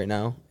taking hits right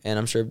now, and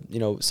I'm sure,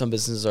 some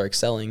businesses are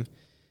excelling.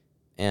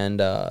 And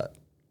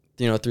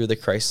through the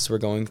crisis we're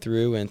going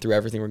through and through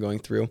everything we're going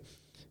through,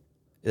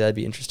 that'd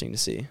be interesting to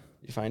see.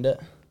 Did you find it?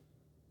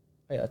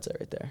 Oh, yeah, that's it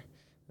right there.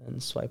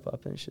 And swipe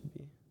up, and it should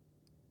be.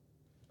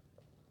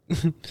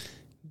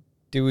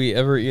 Do we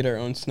ever eat our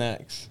own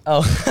snacks?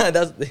 Oh,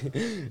 that's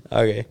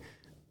okay.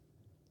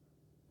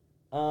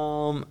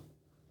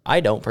 I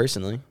don't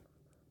personally,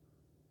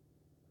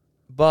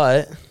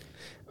 but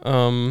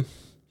I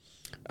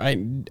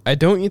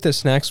don't eat the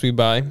snacks we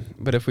buy,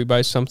 but if we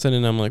buy something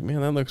and I'm like,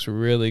 man, that looks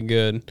really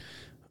good,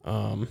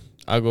 I'll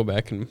go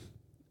back and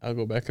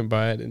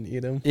buy it and eat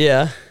them.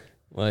 Yeah.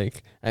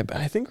 Like,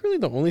 I think really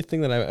the only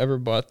thing that I ever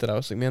bought that I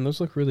was like, man, those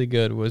look really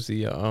good, was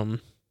the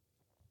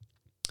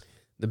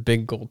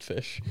big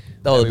goldfish.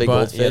 Oh, the big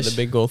goldfish. Yeah, the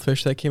big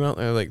goldfish that came out.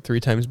 They're like 3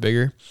 times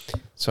bigger.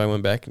 So I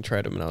went back and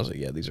tried them, and I was like,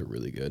 yeah, these are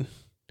really good.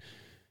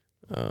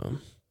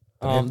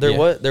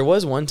 There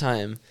was one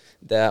time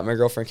that my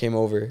girlfriend came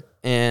over,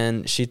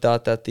 and she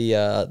thought that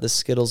the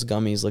Skittles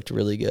gummies looked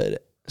really good.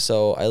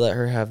 So I let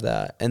her have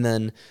that. And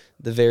then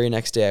the very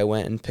next day I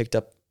went and picked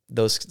up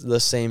the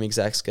same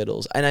exact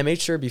Skittles. And I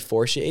made sure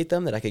before she ate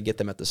them that I could get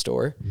them at the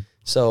store.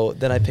 So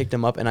then I picked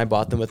them up and I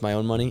bought them with my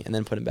own money and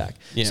then put them back.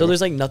 Yeah. So there's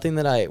like nothing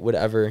that I would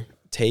ever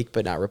take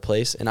but not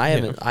replace. And I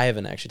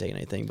haven't actually taken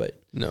anything, but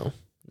no.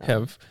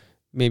 Have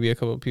maybe a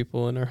couple of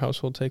people in our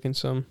household taken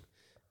some.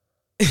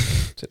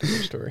 It's a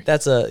different story.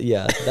 That's a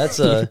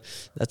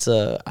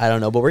I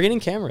don't know, but we're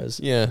getting cameras.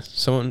 Yeah,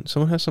 someone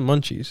has some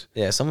munchies.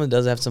 Yeah, someone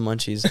does have some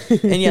munchies.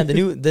 And yeah,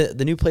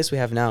 the new place we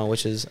have now,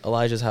 which is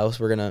Elijah's house,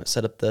 we're gonna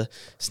set up the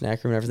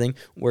snack room and everything.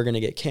 We're gonna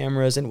get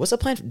cameras. And what's the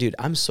plan? Dude,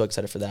 I'm so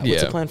excited for that.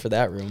 What's the plan for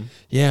that room?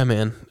 Yeah,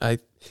 man.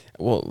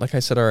 Like I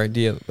said, our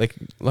idea, like,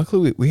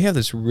 luckily we have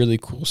this really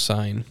cool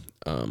sign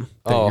that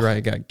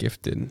Uriah got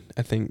gifted,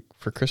 I think,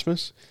 for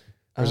Christmas.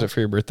 Or was it for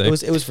your birthday? It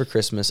was for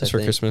Christmas. For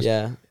Christmas.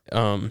 Yeah.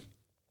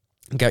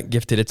 Got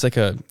gifted. It's like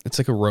a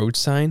road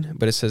sign,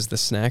 but it says the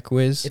Snack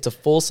Whiz. It's a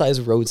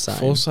full-size road sign.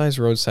 Full-size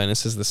road sign. It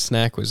says the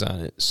Snack Whiz on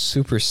it.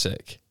 Super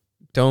sick.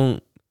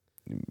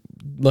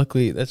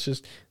 Luckily, that's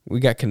just, we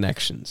got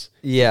connections.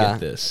 Yeah. With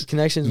this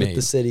connections made. With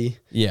the city.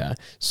 Yeah.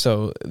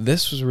 So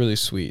this was really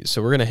sweet.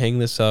 So we're going to hang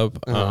this up.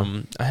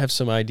 I have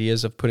some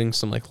ideas of putting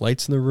some like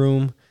lights in the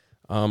room.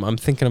 I'm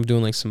thinking of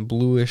doing like some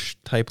bluish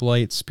type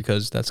lights,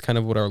 because that's kind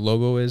of what our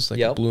logo is,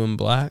 like blue and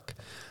black.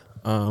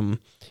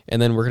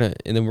 And then we're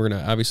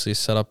gonna obviously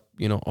set up,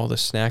 all the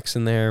snacks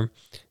in there.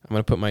 I'm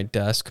gonna put my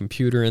desk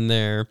computer in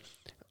there.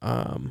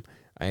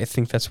 I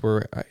think that's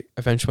where I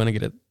eventually want to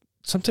get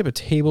some type of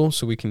table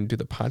so we can do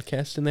the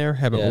podcast in there.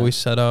 Have it always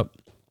set up.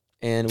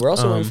 And we're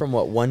also going from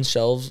one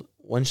shelf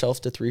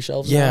to 3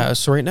 shelves. Yeah. Now?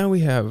 So right now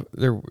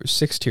there were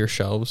 6-tier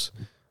shelves.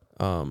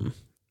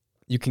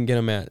 You can get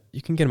them at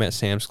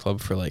Sam's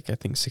Club for like, I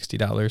think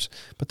 $60,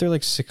 but they're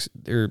like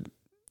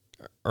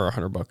or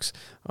 $100.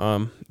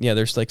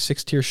 There's like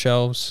 6-tier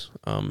shelves,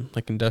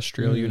 like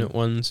industrial unit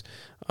ones.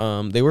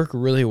 They work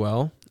really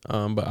well.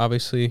 But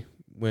obviously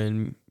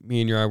when me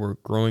and Uriah were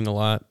growing a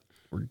lot,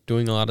 we're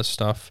doing a lot of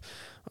stuff.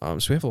 So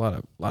we have a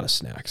lot of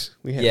snacks.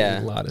 We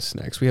have a lot of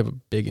snacks. We have a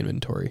big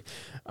inventory.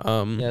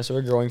 So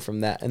we're growing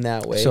from that in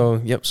that way. So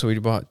we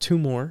bought 2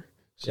 more.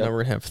 So now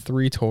we're gonna have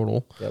 3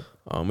 total. Yep.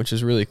 Which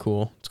is really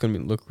cool. It's gonna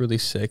look really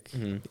sick.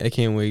 I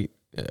can't wait.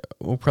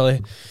 We'll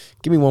probably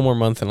give me 1 more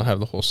month and I'll have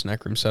the whole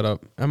snack room set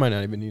up. I might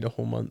not even need a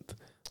whole month.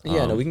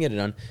 Yeah, no, we can get it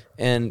done.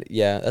 And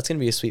that's going to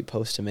be a sweet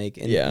post to make.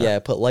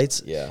 And put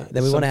lights. Yeah.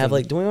 Then we want to have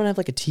do we want to have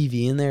like a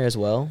TV in there as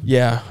well?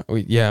 Yeah.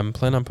 I'm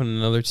planning on putting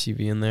another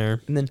TV in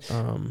there. And then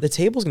the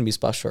table's going to be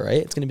special,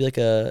 right? It's going to be like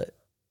a,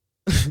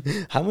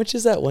 how much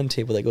is that one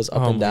table that goes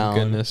up and down? Oh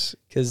my goodness.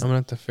 Because I'm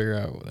going to have to figure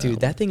out.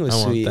 That thing was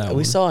sweet.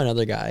 We saw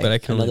another guy,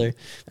 but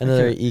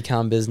another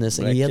e-com business,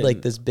 and he had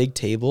like this big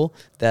table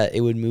that it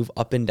would move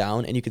up and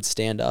down and you could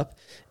stand up.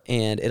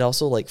 And it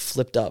also like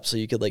flipped up so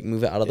you could like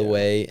move it out of the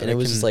way. And it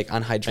was just like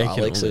on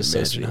hydraulics. It was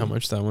so sweet. How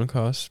much that one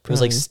cost? It was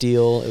like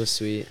steel. It was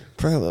sweet.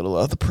 Probably a little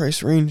out of the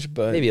price range,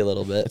 but maybe a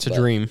little bit. It's a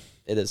dream.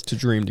 It is. It's a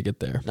dream to get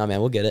there. No, man,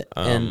 we'll get it.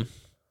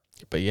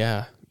 But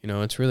yeah,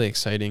 it's really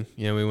exciting.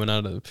 We went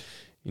out of,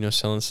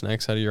 selling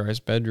snacks out of Uriah's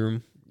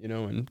bedroom,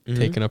 and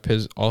taking up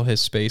all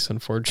his space.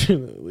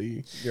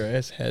 Unfortunately,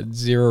 Uriah's had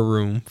 0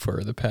 room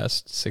for the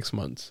past 6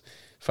 months,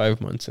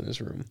 5 months in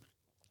his room.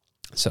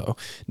 So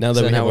now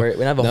that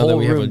we have a whole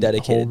room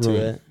dedicated to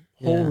it.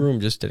 Whole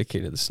room just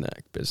dedicated to the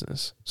snack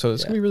business. So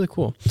it's going to be really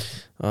cool.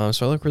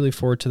 So I look really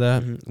forward to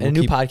that. And a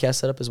new podcast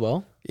setup as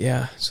well.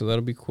 Yeah. So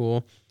that'll be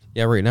cool.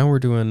 Yeah. Right now we're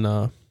doing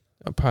a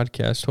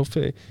podcast.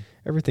 Hopefully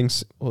everything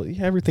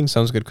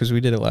sounds good because we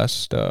did it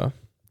last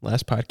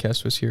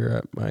podcast was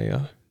here at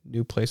my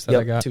new place that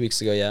I got 2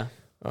 weeks ago. Yeah.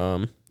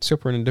 So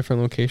we're in a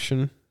different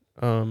location.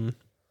 A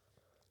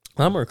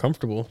lot more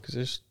comfortable because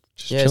it's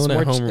chilling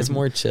at home. It's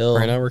more chill.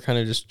 Right now we're kind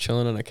of just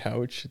chilling on a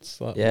couch.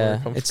 It's a lot more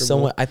comfortable. It's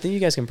somewhat. I think you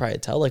guys can probably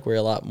tell like we're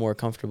a lot more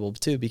comfortable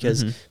too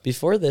because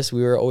before this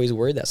we were always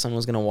worried that someone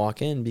was going to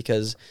walk in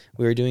because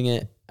we were doing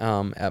it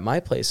at my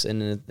place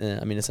and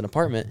it's an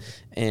apartment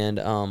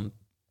and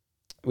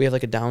we have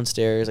like a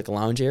downstairs like a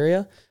lounge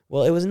area.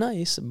 Well, it was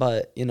nice,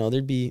 but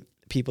there'd be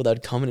people that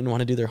would come in and want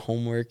to do their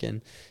homework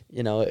and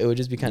it would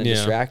just be kind of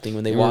distracting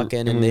when they walk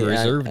in and they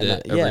reserved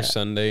it every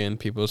Sunday and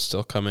people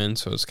still come in,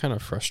 so it's kind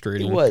of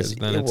frustrating. It was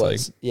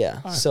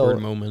so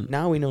moment.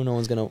 Now we know no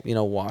one's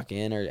gonna walk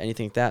in or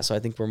anything like that, so I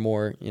think we're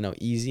more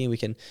easy and we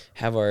can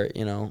have our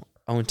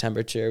own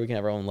temperature, we can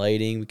have our own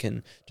lighting, we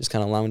can just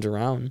kind of lounge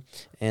around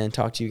and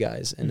talk to you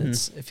guys and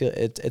it's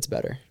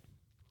better.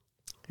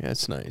 Yeah,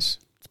 it's nice.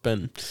 It's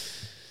been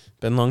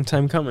a long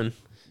time coming.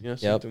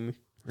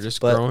 We're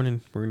just growing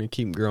and we're going to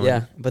keep growing.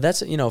 Yeah. But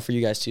that's, for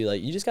you guys too,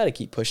 like you just got to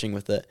keep pushing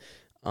with it.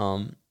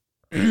 And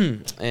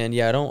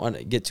I don't want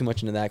to get too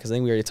much into that because I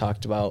think we already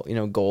talked about,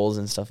 goals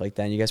and stuff like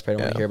that. And you guys probably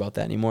don't want to hear about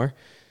that anymore.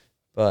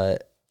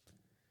 But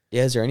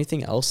is there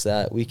anything else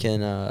that we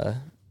can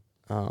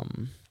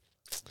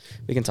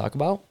talk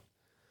about?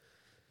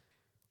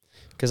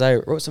 Because I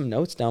wrote some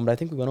notes down, but I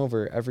think we went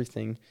over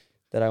everything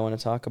that I want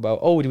to talk about.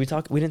 Oh, we didn't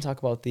talk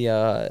about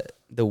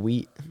the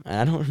wheat.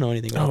 I don't know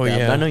anything about that.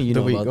 But I know you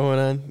know the wheat about going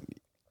on.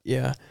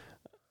 Yeah,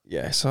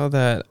 I saw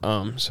that.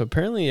 So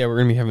apparently, we're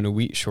gonna be having a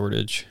wheat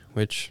shortage,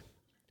 which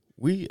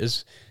wheat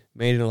is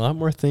made in a lot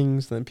more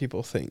things than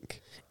people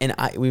think. And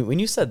when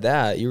you said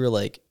that, you were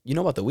like, you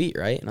know about the wheat,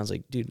 right? And I was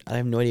like, dude, I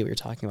have no idea what you're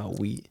talking about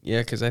wheat.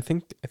 Yeah, because I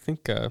think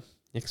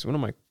because one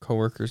of my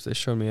coworkers, they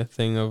showed me a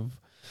thing of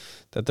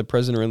that the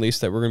president released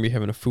that we're gonna be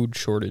having a food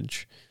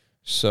shortage.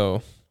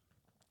 So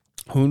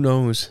who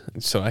knows?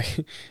 So I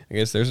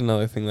guess there's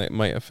another thing that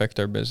might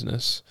affect our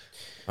business.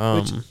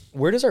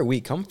 Where does our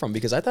wheat come from?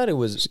 Because I thought it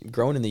was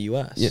grown in the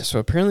U.S. Yeah, so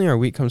apparently our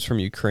wheat comes from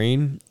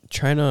Ukraine.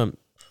 China,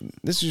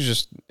 this is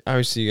just,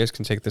 obviously you guys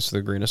can take this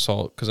with a grain of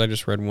salt because I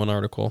just read one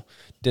article.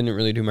 Didn't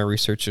really do my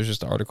research. It was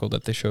just an article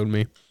that they showed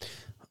me.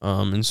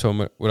 And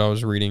so what I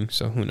was reading,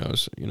 so who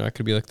knows? It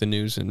could be like the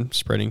news and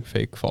spreading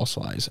fake, false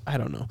lies. I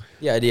don't know.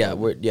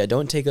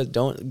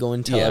 Don't go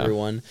and tell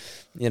everyone.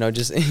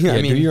 Just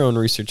do your own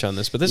research on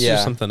this. But this is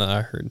just something that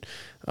I heard.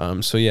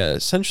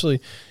 Essentially,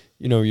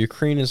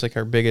 Ukraine is like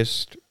our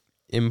biggest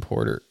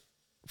importer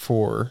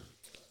for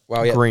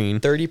grain.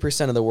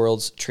 30% of the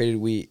world's traded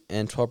wheat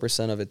and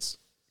 12% of its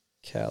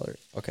calorie.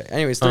 Okay.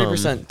 Anyways,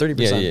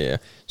 30%. Yeah.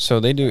 So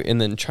they do,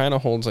 and then China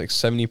holds like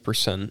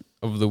 70%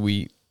 of the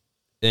wheat,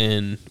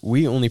 and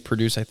we only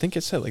produce, I think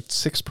it said like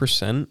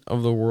 6%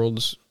 of the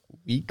world's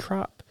wheat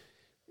crop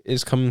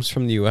comes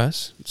from the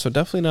U.S. So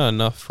definitely not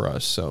enough for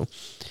us. So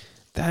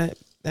that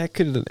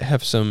could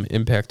have some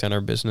impact on our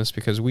business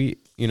because wheat,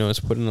 is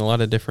put in a lot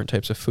of different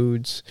types of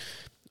foods.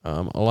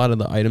 A lot of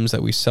the items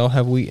that we sell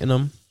have wheat in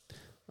them.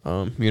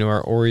 Our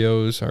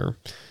Oreos are,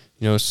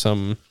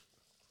 some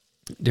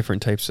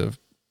different types of,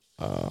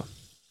 what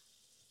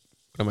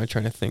am I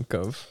trying to think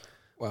of?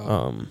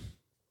 Wow.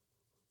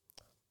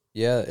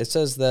 It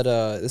says that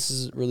this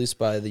is released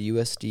by the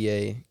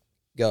USDA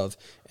Gov,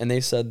 and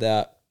they said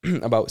that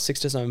about 6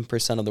 to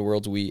 7% of the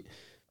world's wheat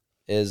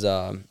is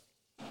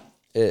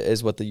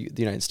what the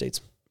United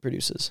States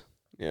produces.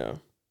 Yeah.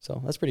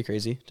 So that's pretty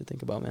crazy to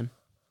think about, man.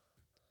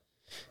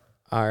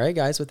 All right,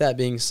 guys. With that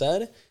being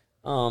said,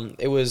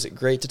 It was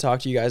great to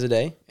talk to you guys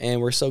today,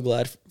 and we're so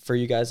glad for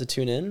you guys to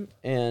tune in.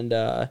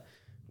 And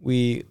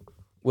we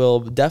will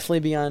definitely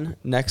be on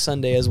next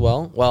Sunday as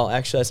well. Well,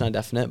 actually, that's not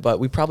definite, but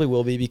we probably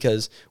will be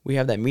because we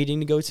have that meeting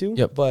to go to.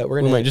 Yep. But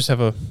we might just have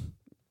a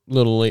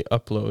little late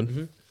upload.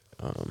 Mm-hmm.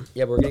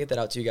 Yeah, but we're gonna get that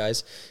out to you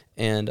guys,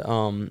 and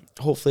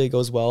hopefully it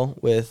goes well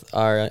with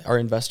our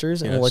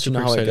investors, and we'll let you know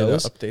how it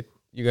goes. Update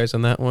you guys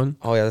on that one.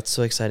 Oh yeah, that's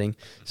so exciting.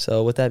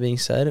 So with that being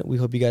said, we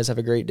hope you guys have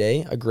a great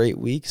day, a great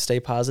week. Stay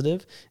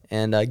positive,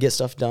 and get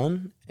stuff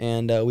done.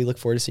 And we look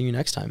forward to seeing you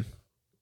next time.